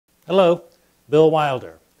Hello, Bill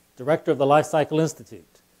Wilder, Director of the Lifecycle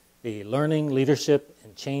Institute, the Learning, Leadership,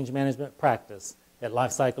 and Change Management practice at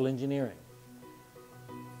Lifecycle Engineering.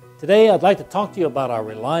 Today, I'd like to talk to you about our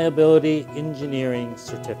Reliability Engineering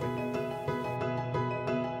Certificate.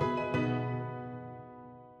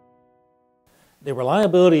 The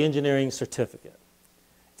Reliability Engineering Certificate.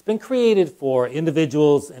 It's been created for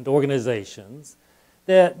individuals and organizations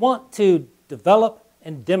that want to develop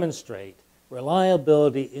and demonstrate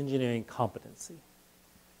reliability engineering competency.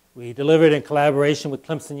 We deliver it in collaboration with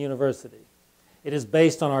Clemson University. It is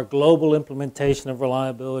based on our global implementation of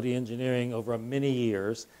reliability engineering over many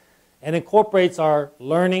years and incorporates our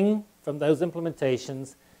learning from those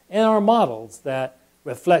implementations and our models that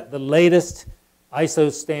reflect the latest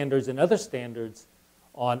ISO standards and other standards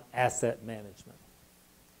on asset management.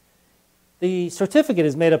 The certificate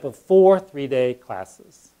is made up of 4 3-day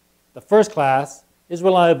classes. The first class is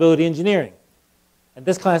Reliability Engineering. And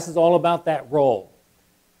this class is all about that role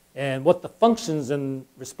and what the functions and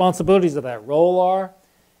responsibilities of that role are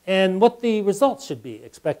and what the results should be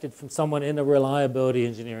expected from someone in a reliability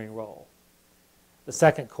engineering role. The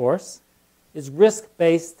second course is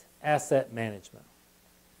Risk-Based Asset Management.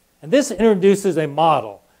 And this introduces a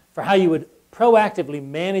model for how you would proactively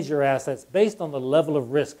manage your assets based on the level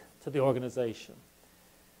of risk to the organization.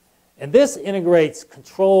 And this integrates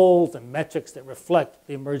controls and metrics that reflect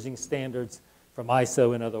the emerging standards from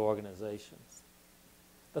ISO and other organizations.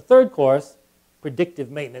 The third course, Predictive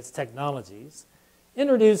Maintenance Technologies,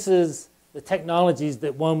 introduces the technologies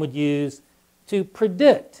that one would use to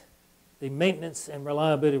predict the maintenance and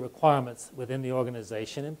reliability requirements within the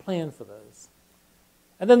organization and plan for those.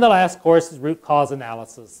 And then the last course is Root Cause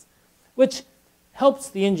Analysis, which helps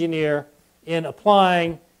the engineer in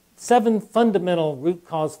applying 7 fundamental root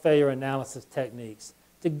cause failure analysis techniques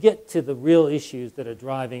to get to the real issues that are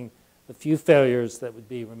driving the few failures that would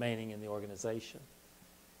be remaining in the organization.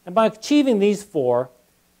 And by achieving these 4,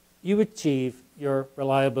 you achieve your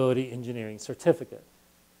Reliability Engineering Certificate.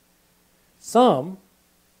 Some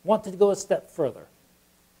want to go a step further,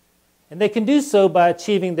 and they can do so by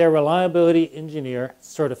achieving their Reliability Engineer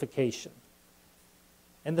Certification.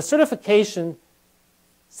 And the certification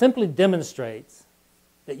simply demonstrates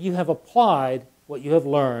that you have applied what you have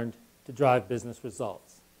learned to drive business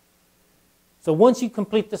results. So once you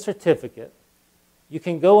complete the certificate, you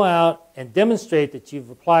can go out and demonstrate that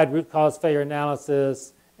you've applied root cause failure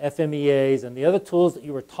analysis, FMEAs, and the other tools that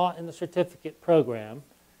you were taught in the certificate program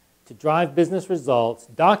to drive business results,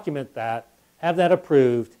 document that, have that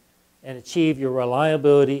approved, and achieve your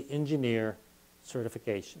Reliability Engineer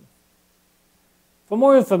Certification. For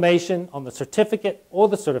more information on the certificate or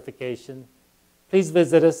the certification, please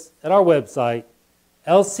visit us at our website,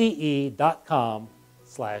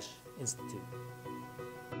 lce.com/institute.